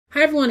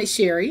Hi everyone, it's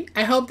Sherry.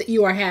 I hope that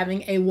you are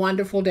having a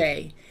wonderful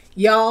day.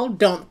 Y'all,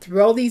 don't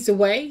throw these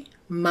away.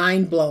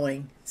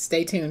 Mind-blowing.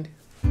 Stay tuned.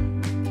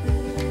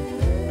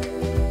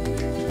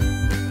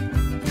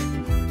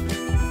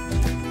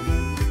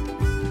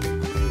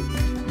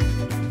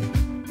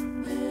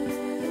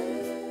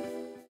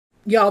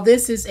 Y'all,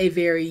 this is a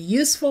very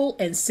useful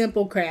and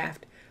simple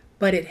craft,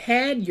 but it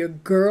had your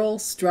girl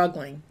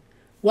struggling.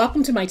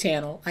 Welcome to my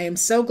channel. I am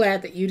so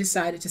glad that you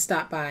decided to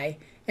stop by.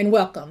 And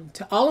welcome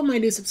to all of my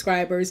new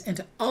subscribers and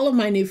to all of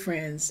my new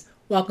friends.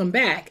 Welcome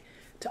back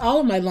to all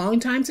of my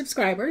longtime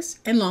subscribers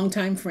and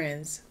longtime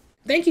friends.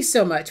 Thank you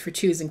so much for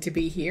choosing to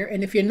be here.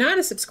 And if you're not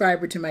a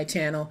subscriber to my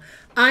channel,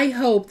 I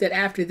hope that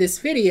after this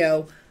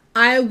video,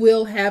 I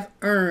will have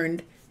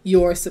earned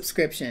your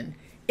subscription.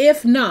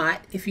 If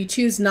not, if you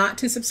choose not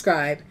to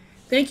subscribe,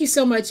 thank you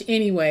so much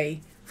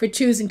anyway for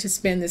choosing to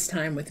spend this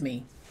time with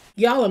me.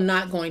 Y'all, I'm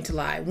not going to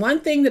lie. One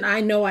thing that I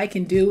know I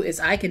can do is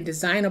I can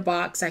design a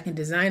box, I can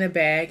design a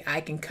bag,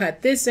 I can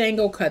cut this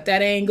angle, cut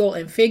that angle,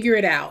 and figure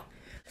it out.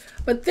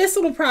 But this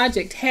little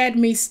project had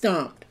me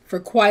stumped for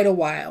quite a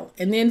while.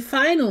 And then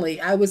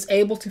finally, I was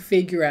able to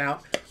figure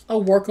out a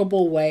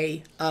workable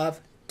way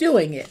of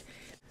doing it.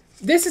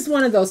 This is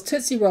one of those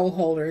Tootsie Roll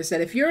holders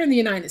that if you're in the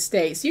United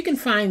States, you can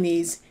find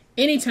these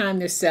anytime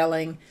they're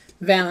selling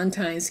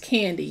Valentine's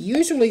candy.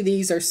 Usually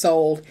these are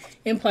sold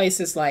in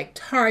places like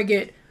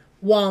Target,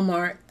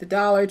 Walmart, the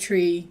Dollar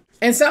Tree,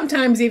 and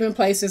sometimes even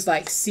places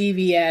like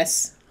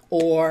CVS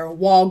or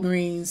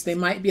Walgreens. They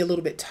might be a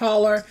little bit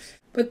taller,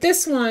 but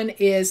this one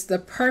is the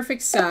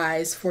perfect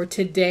size for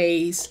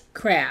today's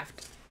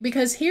craft.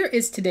 Because here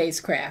is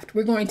today's craft.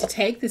 We're going to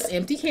take this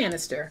empty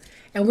canister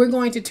and we're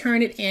going to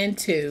turn it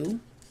into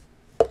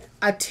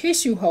a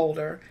tissue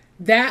holder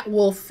that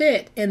will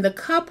fit in the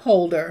cup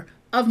holder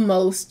of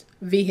most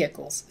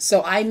vehicles.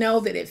 So I know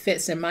that it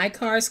fits in my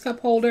car's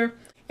cup holder.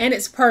 And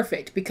it's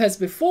perfect because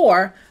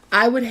before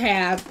I would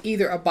have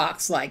either a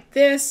box like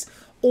this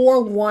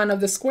or one of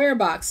the square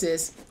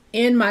boxes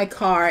in my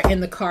car in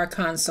the car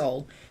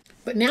console.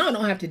 But now I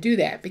don't have to do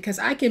that because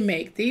I can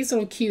make these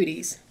little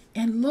cuties.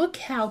 And look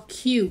how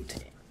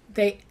cute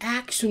they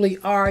actually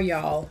are,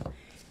 y'all.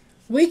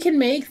 We can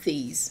make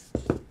these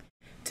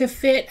to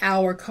fit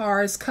our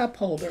car's cup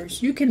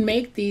holders. You can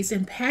make these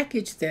and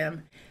package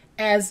them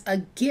as a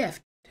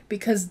gift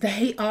because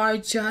they are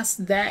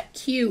just that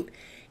cute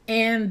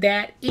and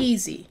that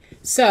easy.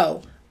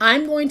 So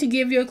I'm going to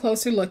give you a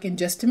closer look in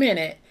just a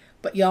minute,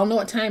 but y'all know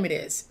what time it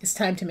is. It's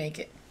time to make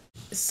it.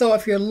 So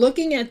if you're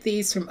looking at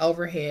these from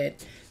overhead,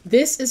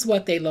 this is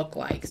what they look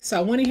like. So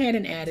I went ahead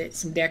and added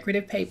some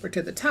decorative paper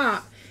to the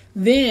top.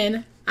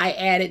 Then I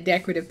added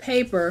decorative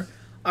paper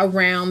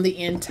around the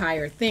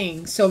entire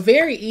thing. So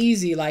very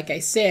easy, like I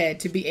said,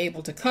 to be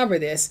able to cover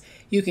this.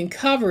 You can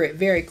cover it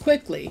very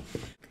quickly.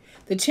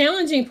 The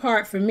challenging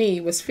part for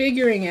me was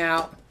figuring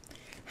out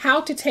how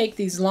to take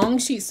these long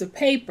sheets of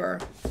paper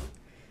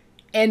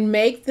and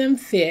make them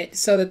fit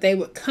so that they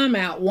would come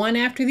out one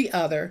after the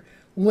other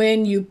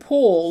when you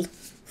pulled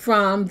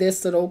from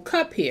this little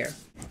cup here.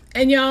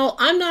 And y'all,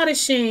 I'm not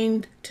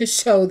ashamed to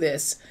show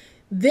this.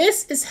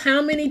 This is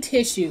how many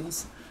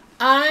tissues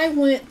I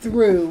went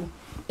through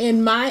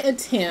in my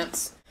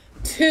attempts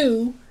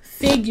to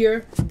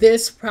figure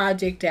this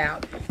project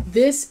out.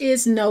 This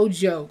is no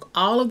joke.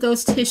 All of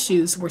those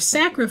tissues were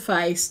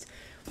sacrificed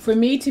for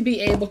me to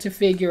be able to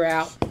figure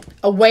out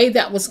a way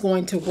that was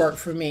going to work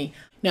for me.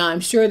 Now,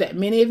 I'm sure that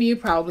many of you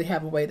probably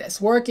have a way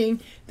that's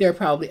working. There are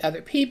probably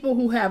other people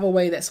who have a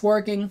way that's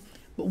working.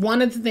 But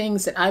one of the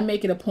things that I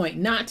make it a point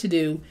not to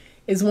do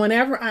is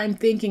whenever I'm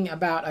thinking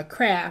about a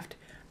craft,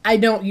 I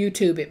don't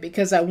YouTube it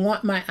because I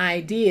want my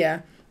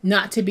idea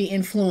not to be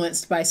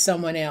influenced by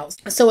someone else.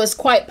 So it's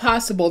quite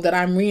possible that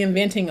I'm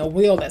reinventing a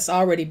wheel that's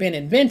already been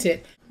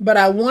invented, but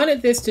I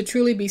wanted this to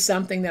truly be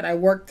something that I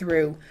worked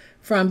through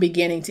from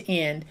beginning to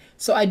end.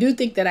 So I do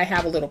think that I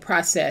have a little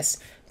process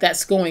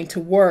that's going to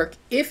work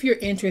if you're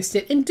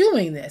interested in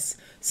doing this.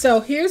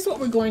 So here's what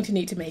we're going to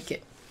need to make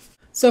it.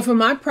 So for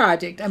my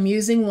project, I'm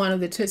using one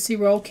of the Tootsie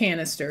Roll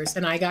canisters,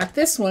 and I got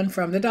this one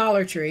from the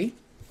Dollar Tree.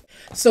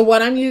 So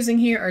what I'm using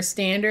here are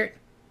standard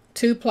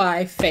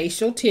 2-ply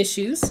facial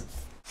tissues.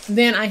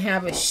 Then I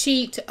have a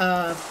sheet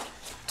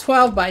of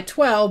 12 by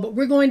 12, but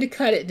we're going to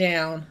cut it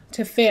down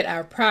to fit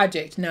our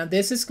project. Now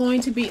this is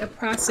going to be a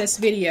process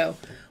video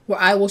where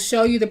I will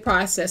show you the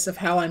process of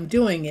how I'm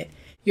doing it.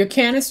 Your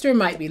canister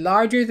might be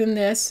larger than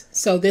this,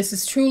 so this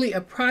is truly a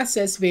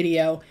process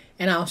video,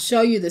 and I'll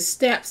show you the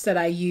steps that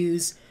I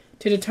use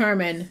to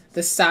determine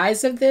the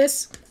size of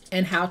this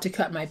and how to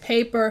cut my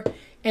paper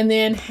and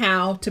then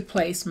how to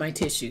place my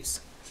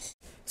tissues.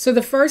 So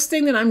the first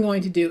thing that I'm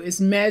going to do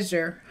is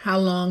measure how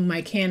long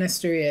my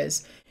canister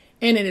is.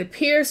 And it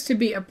appears to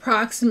be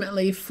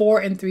approximately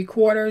 4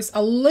 3/4,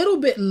 a little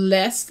bit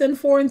less than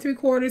 4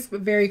 3/4,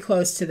 but very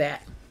close to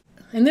that.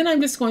 And then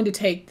I'm just going to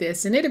take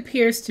this, and it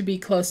appears to be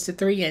close to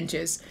 3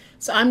 inches.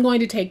 So I'm going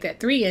to take that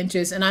 3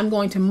 inches and I'm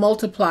going to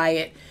multiply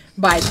it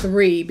by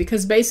 3,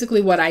 because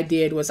basically what I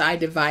did was I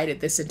divided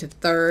this into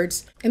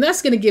thirds, and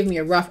that's going to give me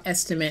a rough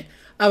estimate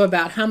of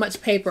about how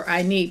much paper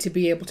I need to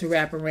be able to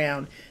wrap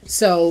around.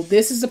 So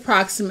this is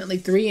approximately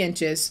 3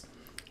 inches.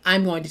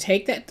 I'm going to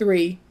take that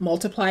 3,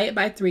 multiply it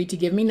by 3 to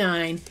give me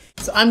 9.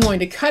 So I'm going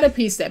to cut a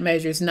piece that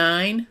measures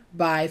 9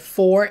 by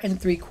 4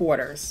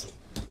 3/4.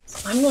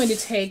 So I'm going to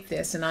take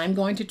this and I'm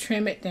going to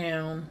trim it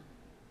down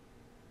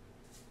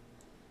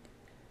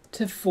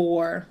to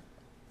 4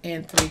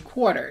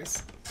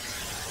 3/4.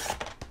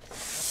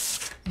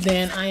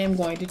 Then I am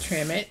going to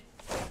trim it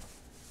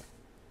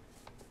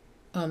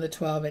on the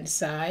 12-inch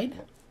side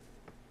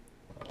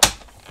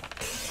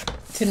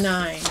to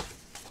 9.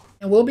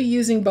 And we'll be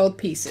using both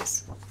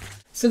pieces.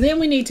 So then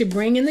we need to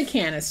bring in the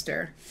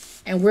canister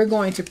and we're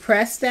going to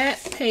press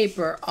that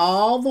paper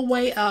all the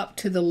way up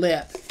to the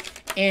lip.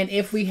 And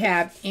if we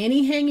have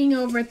any hanging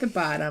over at the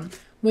bottom,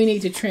 we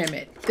need to trim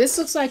it. This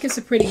looks like it's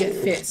a pretty good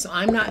fit, so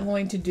I'm not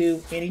going to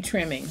do any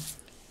trimming.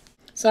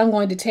 So I'm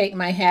going to take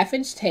my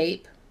 1/2-inch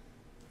tape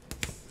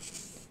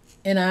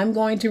and I'm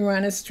going to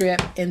run a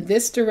strip in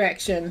this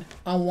direction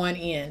on one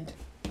end.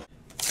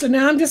 So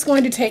now I'm just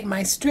going to take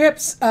my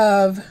strips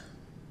of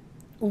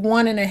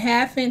 1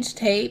 1/2-inch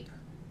tape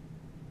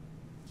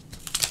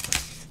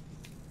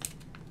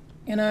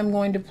and I'm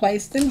going to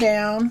place them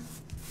down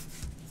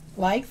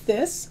like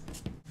this.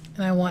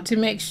 And I want to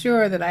make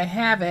sure that I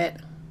have it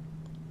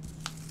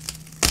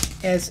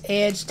as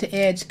edge to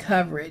edge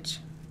coverage,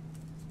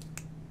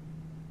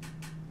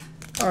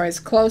 or as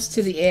close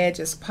to the edge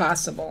as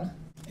possible.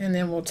 And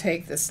then we'll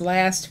take this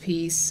last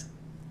piece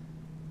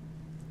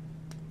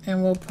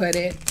and we'll put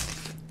it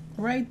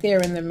right there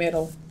in the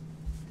middle.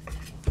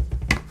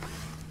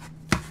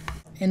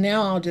 And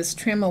now I'll just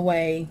trim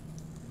away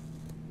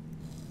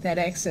that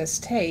excess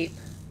tape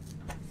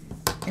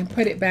and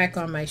put it back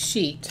on my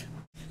sheet.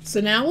 So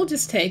now we'll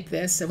just take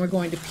this and we're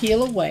going to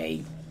peel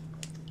away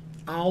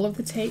all of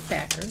the tape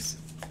backers.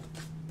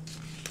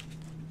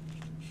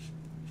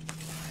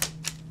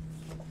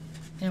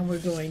 And we're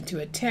going to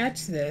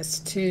attach this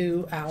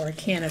to our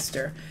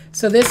canister.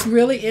 So this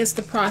really is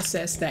the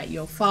process that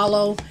you'll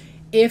follow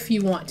if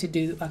you want to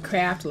do a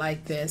craft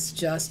like this.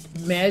 Just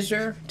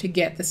measure to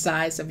get the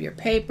size of your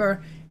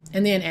paper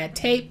and then add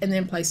tape and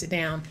then place it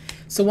down.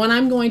 So what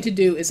I'm going to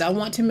do is I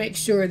want to make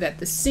sure that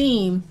the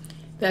seam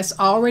that's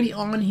already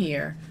on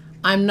here,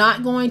 I'm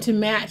not going to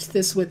match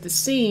this with the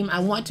seam. I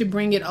want to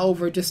bring it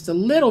over just a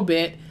little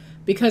bit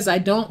because I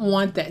don't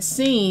want that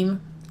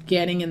seam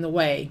getting in the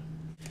way.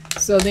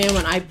 So then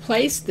when I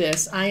place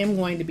this, I am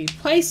going to be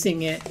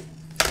placing it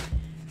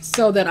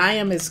so that I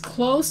am as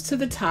close to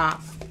the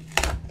top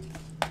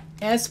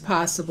as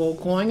possible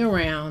going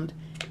around,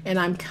 and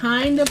I'm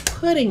kind of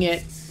putting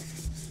it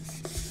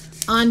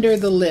under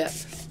the lip.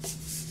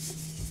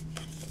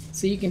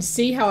 So you can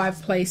see how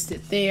I've placed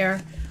it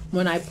there.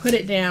 When I put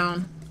it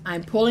down,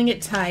 I'm pulling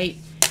it tight,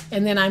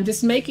 and then I'm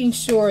just making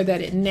sure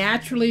that it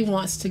naturally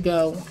wants to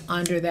go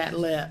under that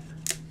lip.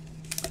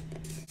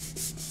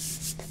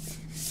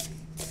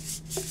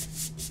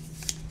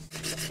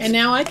 And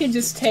now I can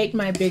just take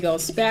my big old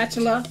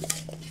spatula,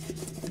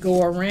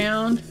 go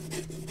around,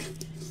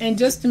 and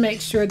just to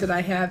make sure that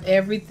I have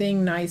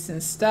everything nice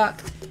and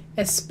stuck,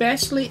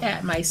 especially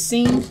at my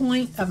seam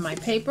point of my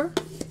paper.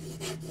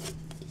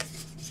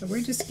 So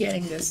we're just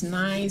getting this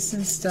nice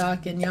and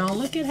stuck, and y'all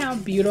look at how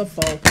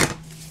beautiful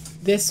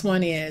this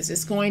one is.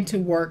 It's going to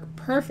work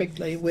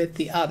perfectly with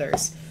the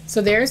others.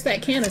 So there's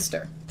that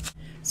canister.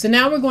 So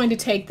now we're going to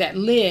take that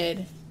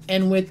lid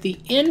and with the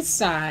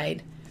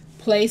inside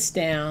placed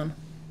down,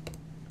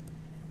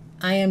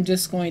 I am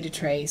just going to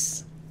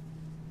trace.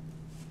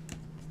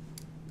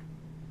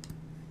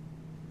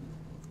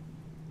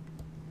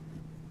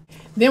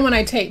 Then when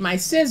I take my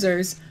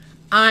scissors,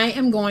 I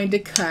am going to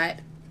cut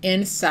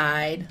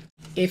inside.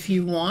 If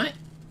you want,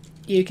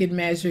 you can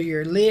measure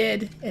your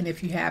lid, and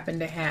if you happen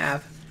to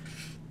have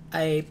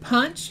a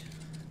punch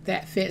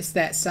that fits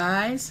that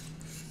size,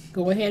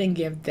 go ahead and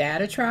give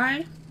that a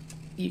try.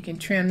 You can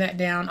trim that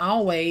down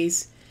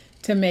always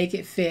to make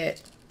it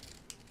fit.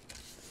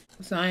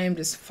 So I am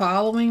just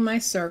following my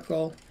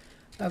circle.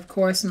 Of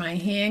course, my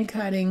hand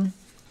cutting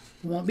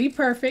won't be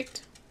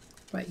perfect,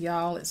 but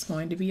y'all, it's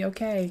going to be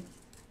okay.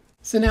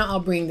 So now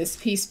I'll bring this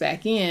piece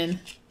back in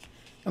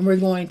and we're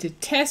going to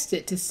test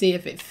it to see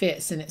if it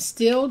fits, and it's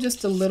still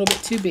just a little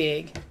bit too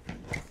big.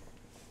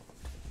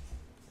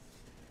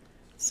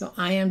 So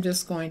I am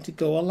just going to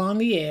go along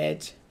the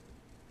edge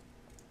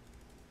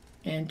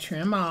and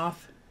trim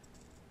off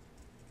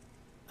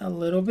a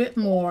little bit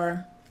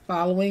more,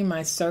 following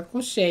my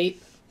circle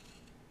shape.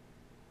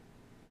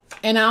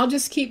 And I'll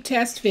just keep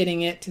test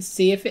fitting it to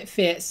see if it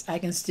fits. I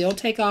can still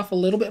take off a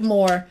little bit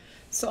more,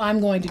 so I'm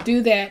going to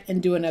do that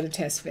and do another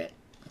test fit.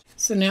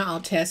 So now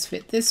I'll test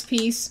fit this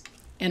piece,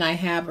 and I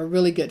have a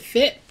really good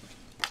fit.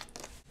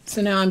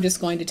 So now I'm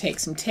just going to take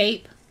some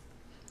tape.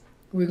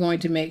 We're going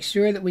to make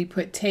sure that we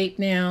put tape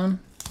down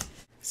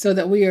so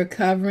that we are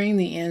covering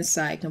the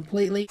inside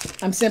completely.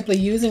 I'm simply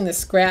using the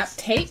scrap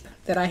tape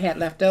that I had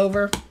left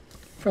over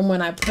from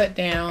when I put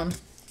down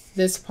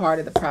this part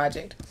of the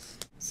project.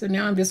 So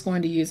now I'm just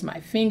going to use my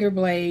finger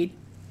blade,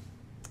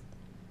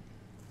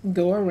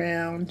 go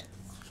around,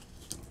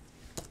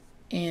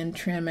 and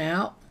trim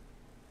out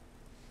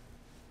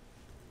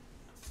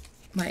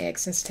my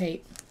excess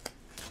tape.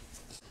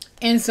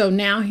 And so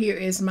now here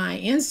is my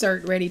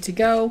insert ready to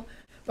go.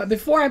 But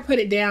before I put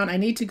it down, I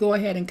need to go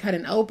ahead and cut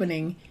an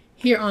opening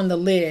here on the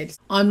lid.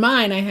 On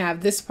mine, I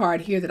have this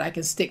part here that I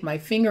can stick my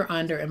finger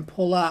under and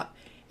pull up.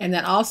 And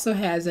that also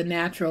has a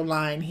natural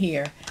line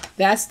here.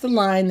 That's the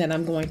line that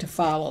I'm going to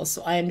follow.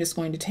 So I am just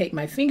going to take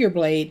my finger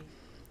blade,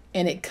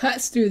 and it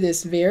cuts through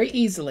this very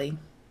easily.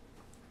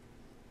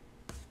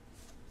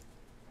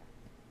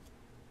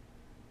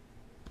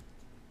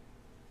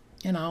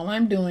 And all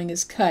I'm doing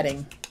is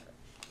cutting.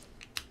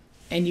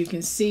 And you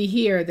can see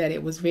here that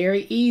it was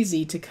very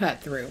easy to cut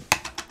through.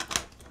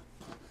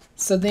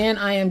 So then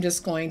I am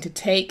just going to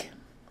take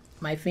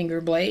my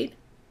finger blade,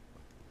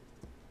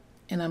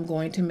 and I'm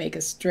going to make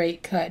a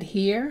straight cut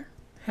here.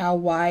 How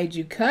wide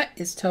you cut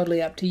is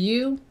totally up to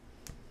you.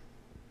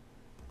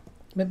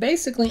 But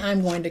basically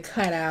I'm going to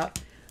cut out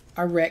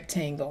a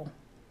rectangle.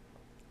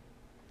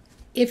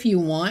 If you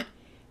want,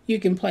 you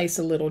can place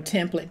a little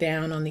template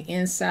down on the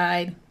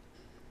inside.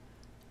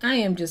 I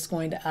am just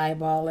going to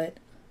eyeball it.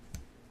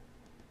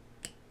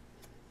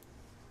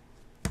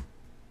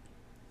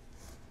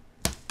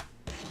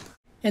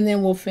 And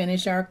then we'll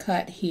finish our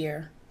cut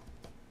here.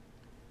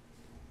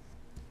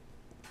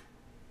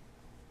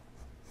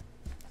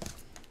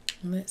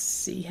 Let's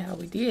see how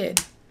we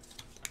did.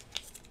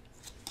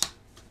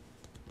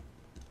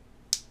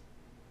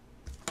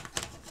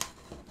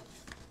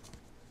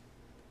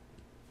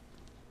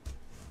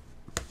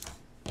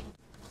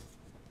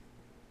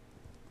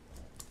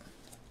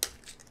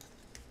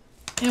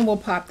 And we'll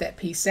pop that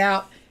piece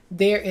out.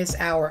 There is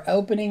our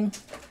opening.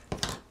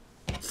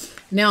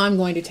 Now I'm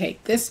going to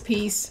take this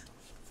piece.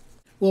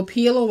 We'll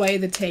peel away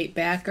the tape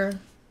backer.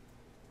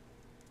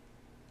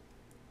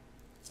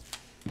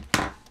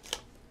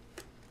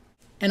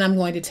 And I'm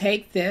going to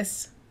take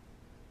this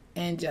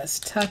and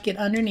just tuck it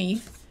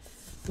underneath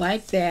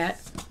like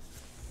that.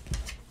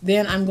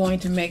 Then I'm going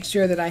to make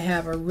sure that I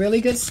have a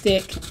really good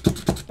stick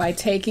by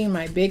taking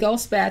my big old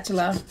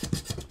spatula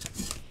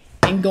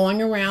and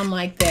going around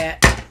like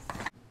that.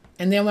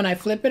 And then when I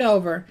flip it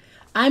over,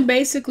 I'm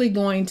basically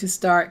going to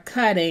start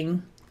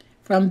cutting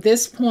from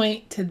this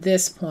point to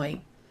this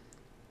point.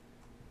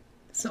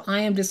 So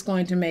I am just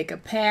going to make a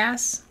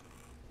pass,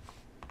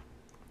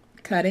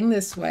 cutting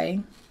this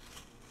way.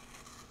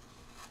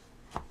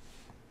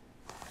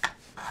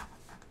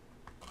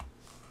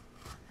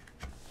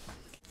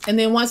 And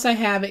then once I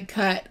have it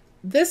cut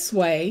this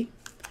way,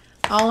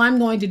 all I'm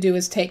going to do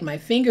is take my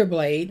finger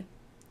blade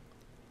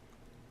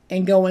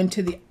and go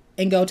to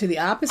the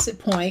opposite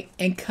point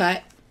and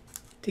cut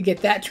to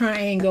get that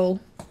triangle.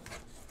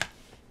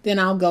 Then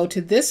I'll go to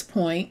this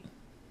point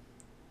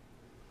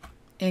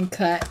and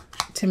cut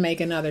to make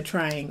another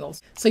triangle.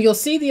 So you'll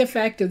see the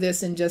effect of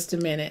this in just a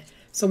minute.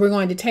 So we're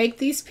going to take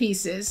these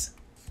pieces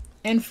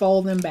and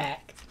fold them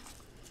back.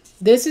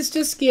 This is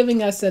just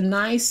giving us a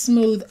nice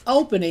smooth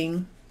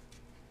opening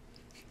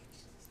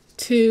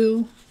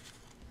to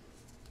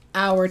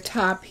our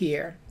top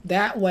here.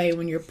 That way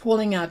when you're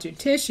pulling out your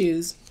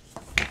tissues,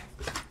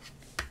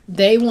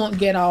 they won't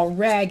get all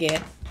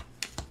ragged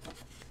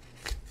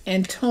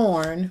and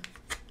torn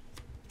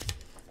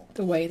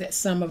the way that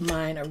some of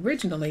mine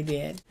originally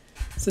did.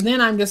 So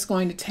then I'm just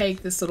going to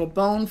take this little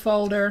bone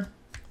folder,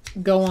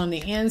 go on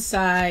the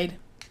inside,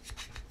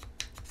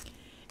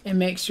 and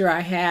make sure I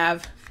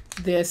have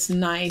this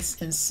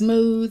nice and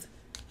smooth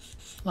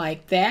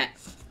like that.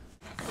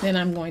 Then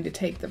I'm going to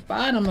take the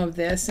bottom of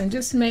this and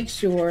just make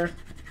sure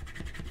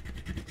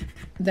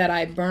that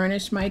I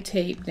burnish my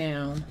tape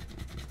down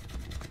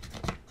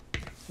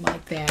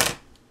like that.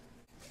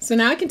 So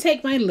now I can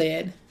take my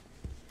lid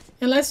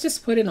and let's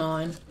just put it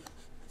on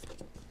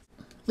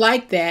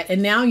like that.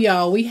 And now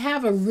y'all, we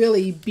have a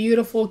really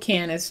beautiful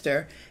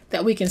canister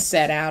that we can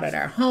set out at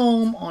our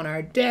home, on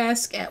our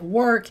desk, at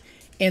work,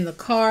 in the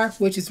car,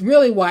 which is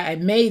really why I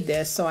made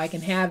this, so I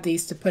can have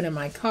these to put in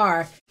my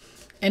car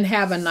and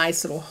have a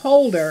nice little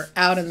holder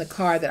out in the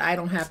car that I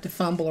don't have to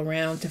fumble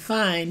around to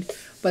find.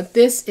 But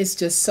this is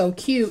just so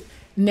cute.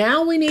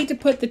 Now we need to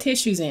put the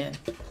tissues in.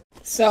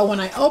 So when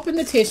I open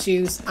the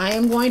tissues, I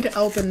am going to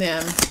open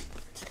them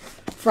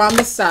from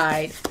the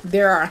side.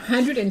 There are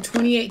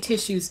 128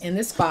 tissues in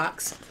this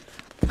box.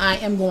 I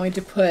am going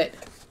to put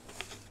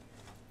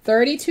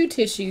 32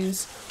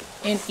 tissues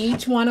in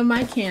each one of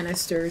my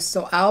canisters,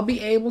 so I'll be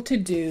able to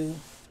do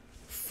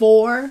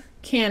 4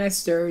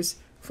 canisters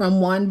from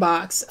one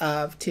box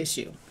of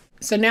tissue.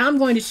 So now I'm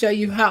going to show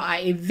you how I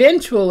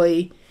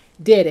eventually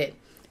did it.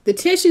 The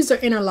tissues are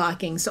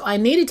interlocking, so I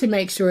needed to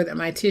make sure that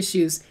my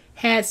tissues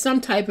had some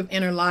type of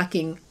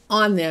interlocking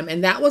on them,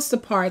 and that was the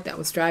part that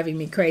was driving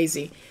me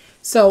crazy.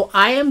 So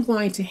I am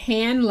going to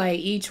hand lay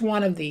each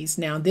one of these.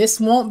 Now this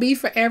won't be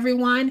for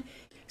everyone.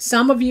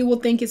 Some of you will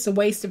think it's a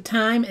waste of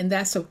time, and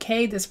that's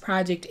okay. This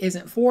project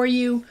isn't for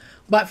you.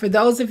 But for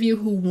those of you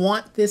who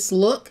want this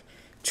look,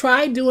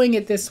 try doing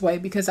it this way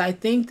because I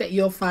think that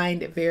you'll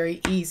find it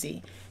very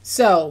easy.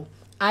 So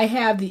I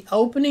have the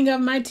opening of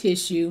my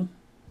tissue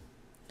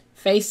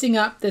facing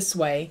up this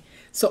way.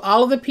 So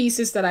all of the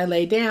pieces that I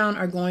lay down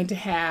are going to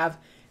have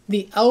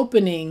the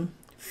opening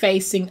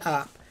facing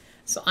up.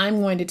 So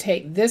I'm going to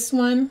take this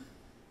one,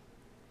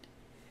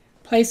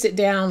 place it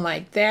down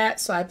like that.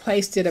 So I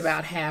placed it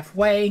about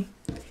halfway.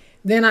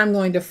 Then I'm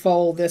going to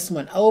fold this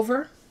one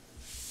over.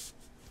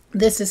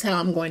 This is how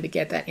I'm going to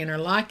get that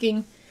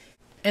interlocking.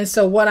 And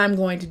so what I'm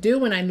going to do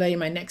when I lay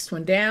my next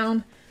one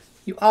down,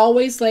 you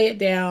always lay it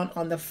down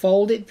on the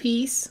folded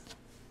piece,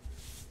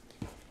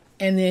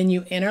 and then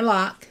you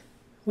interlock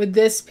with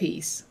this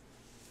piece.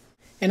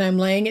 And I'm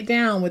laying it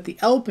down with the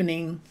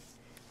opening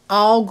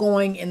all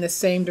going in the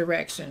same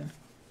direction.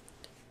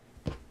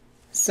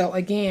 So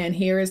again,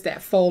 here is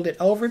that folded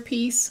over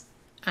piece.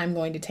 I'm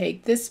going to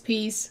take this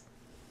piece,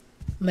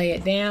 lay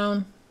it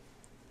down,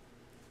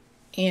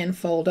 and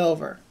fold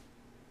over.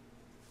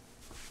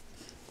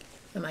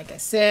 And like I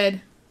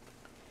said,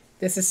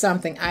 this is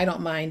something I don't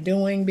mind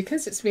doing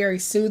because it's very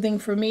soothing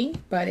for me,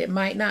 but it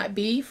might not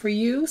be for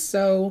you.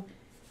 So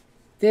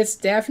this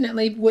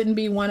definitely wouldn't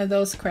be one of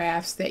those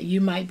crafts that you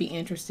might be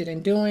interested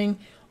in doing,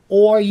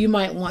 or you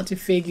might want to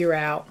figure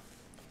out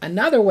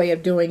another way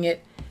of doing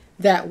it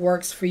that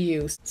works for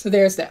you. So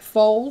there's that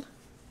fold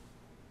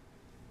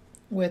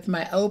with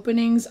my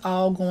openings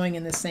all going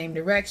in the same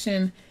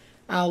direction.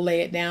 I'll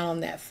lay it down on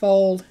that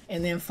fold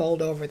and then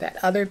fold over that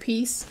other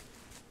piece.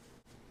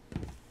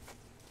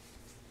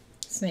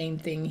 Same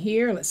thing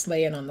here. Let's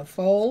lay it on the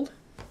fold,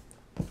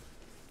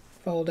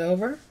 fold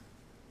over.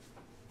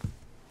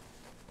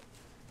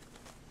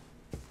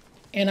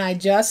 And I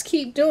just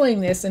keep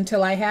doing this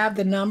until I have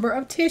the number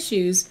of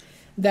tissues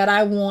that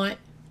I want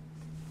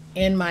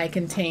in my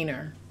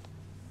container.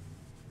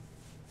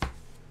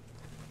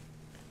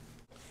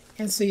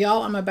 And so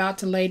y'all, I'm about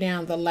to lay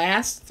down the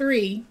last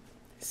three.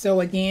 So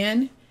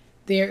again,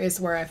 there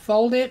is where I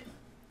fold it.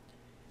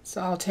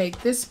 So I'll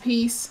take this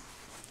piece,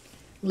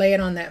 lay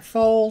it on that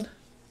fold,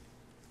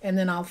 and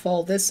then I'll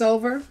fold this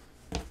over.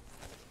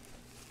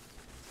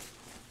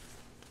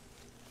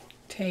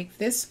 Take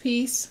this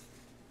piece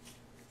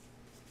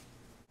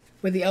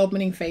with the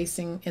opening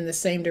facing in the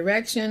same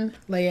direction,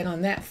 lay it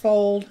on that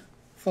fold,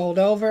 fold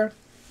over,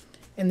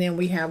 and then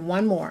we have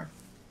one more.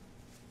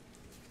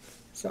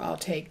 So I'll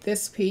take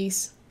this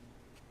piece,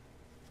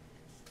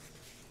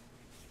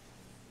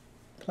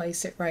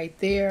 place it right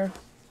there,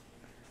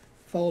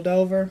 fold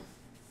over.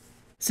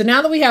 So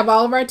now that we have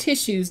all of our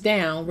tissues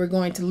down, we're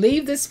going to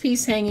leave this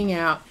piece hanging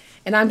out,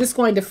 and I'm just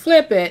going to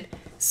flip it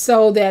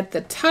so that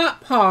the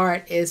top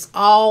part is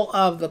all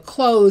of the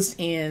closed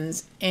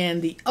ends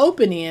and the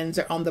open ends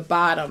are on the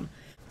bottom.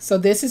 So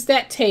this is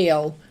that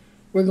tail.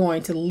 We're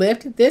going to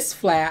lift this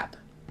flap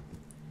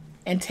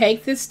and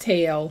take this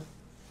tail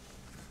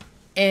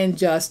and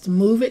just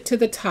move it to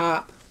the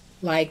top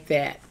like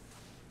that.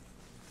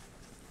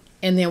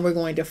 And then we're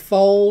going to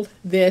fold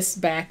this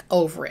back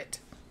over it.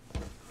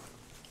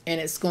 And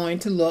it's going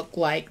to look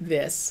like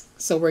this.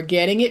 So we're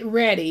getting it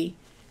ready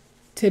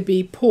to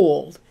be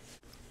pulled.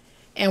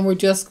 And we're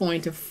just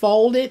going to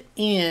fold it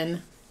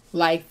in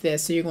like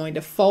this. So you're going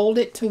to fold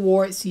it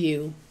towards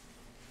you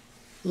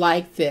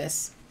like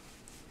this.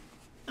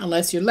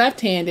 Unless you're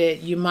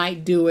left-handed, you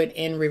might do it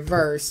in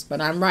reverse,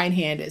 but I'm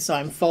right-handed, so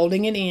I'm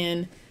folding it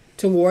in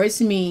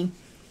towards me,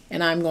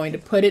 and I'm going to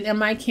put it in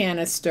my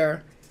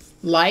canister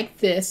like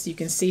this. You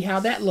can see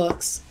how that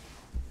looks.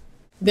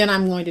 Then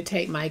I'm going to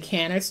take my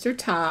canister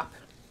top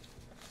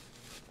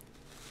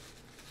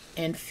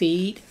and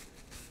feed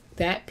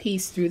that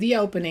piece through the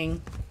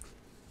opening,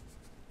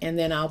 and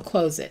then I'll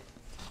close it.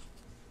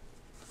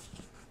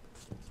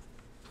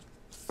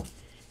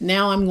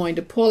 Now I'm going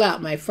to pull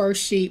out my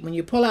first sheet. When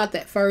you pull out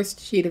that first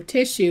sheet of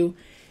tissue,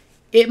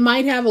 it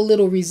might have a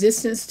little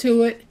resistance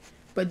to it,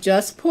 but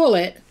just pull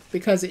it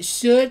because it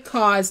should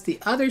cause the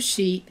other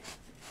sheet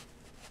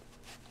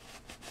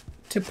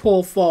to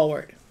pull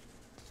forward.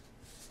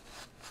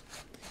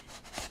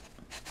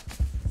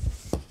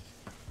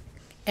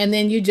 And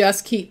then you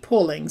just keep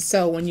pulling.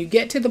 So when you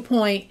get to the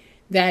point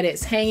that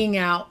it's hanging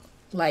out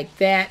like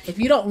that, if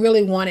you don't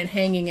really want it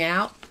hanging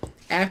out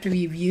after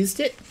you've used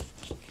it,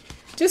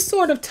 just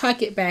sort of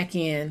tuck it back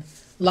in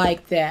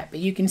like that. But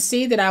you can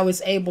see that I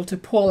was able to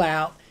pull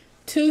out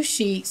 2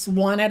 sheets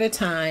one at a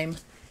time.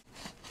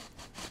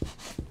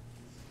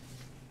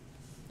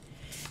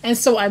 And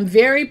so I'm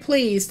very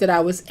pleased that I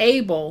was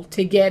able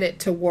to get it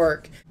to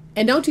work.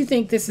 And don't you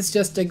think this is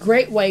just a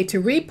great way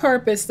to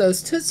repurpose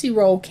those Tootsie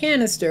Roll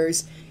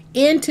canisters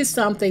into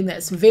something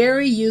that's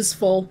very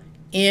useful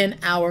in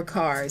our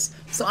cars?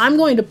 So I'm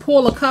going to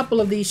pull a couple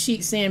of these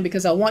sheets in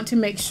because I want to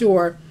make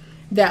sure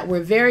that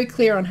we're very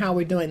clear on how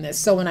we're doing this.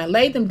 So when I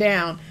laid them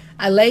down,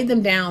 I laid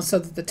them down so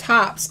that the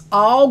tops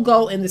all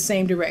go in the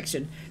same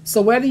direction. So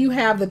whether you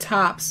have the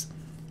tops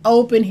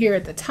open here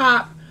at the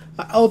top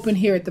or open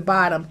here at the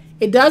bottom,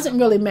 it doesn't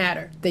really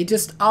matter. They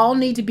just all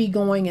need to be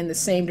going in the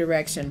same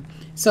direction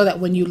so that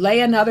when you lay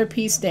another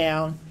piece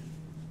down,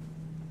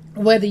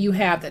 whether you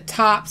have the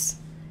tops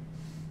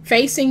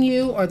facing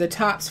you or the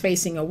tops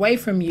facing away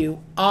from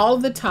you, all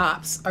of the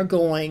tops are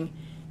going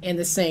in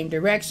the same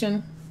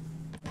direction.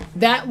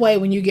 That way,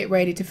 when you get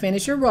ready to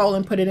finish your roll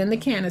and put it in the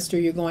canister,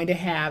 you're going to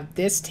have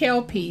this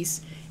tail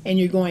piece, and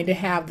you're going to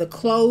have the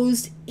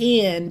closed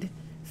end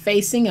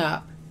facing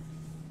up,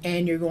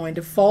 and you're going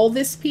to fold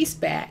this piece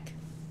back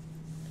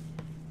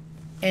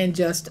and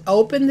just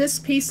open this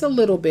piece a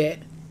little bit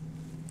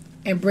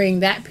and bring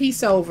that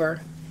piece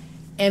over,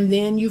 and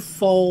then you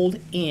fold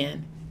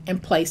in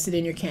and place it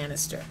in your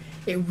canister.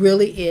 It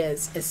really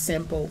is as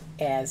simple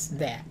as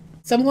that.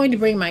 So I'm going to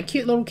bring my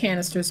cute little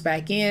canisters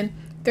back in.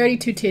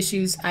 32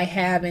 tissues I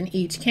have in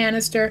each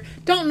canister.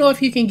 Don't know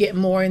if you can get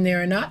more in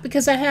there or not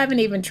because I haven't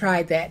even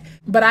tried that.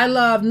 But I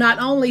love not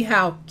only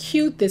how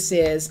cute this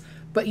is,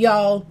 but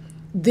y'all,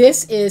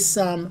 this is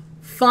some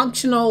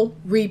functional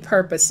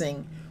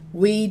repurposing.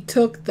 We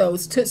took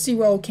those Tootsie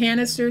Roll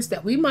canisters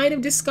that we might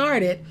have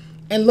discarded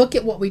and look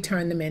at what we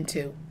turned them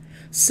into.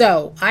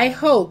 So I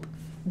hope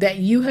that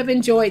you have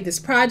enjoyed this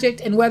project,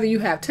 and whether you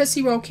have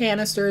Tootsie Roll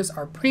canisters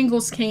or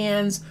Pringles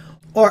cans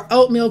or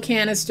oatmeal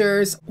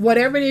canisters,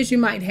 whatever it is you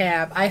might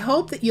have, I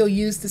hope that you'll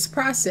use this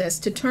process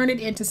to turn it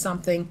into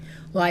something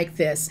like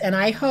this. And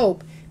I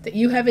hope that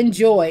you have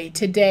enjoyed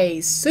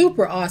today's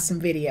super awesome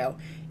video.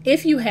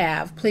 If you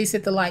have, please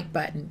hit the like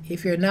button.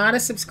 If you're not a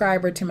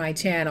subscriber to my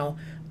channel,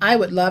 I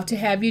would love to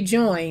have you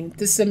join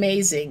this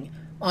amazing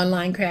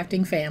online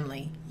crafting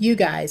family. You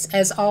guys,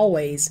 as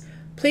always,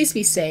 please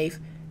be safe,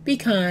 be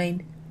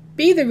kind,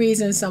 be the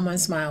reason someone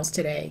smiles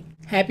today.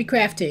 Happy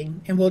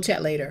crafting, and we'll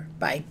chat later.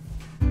 Bye.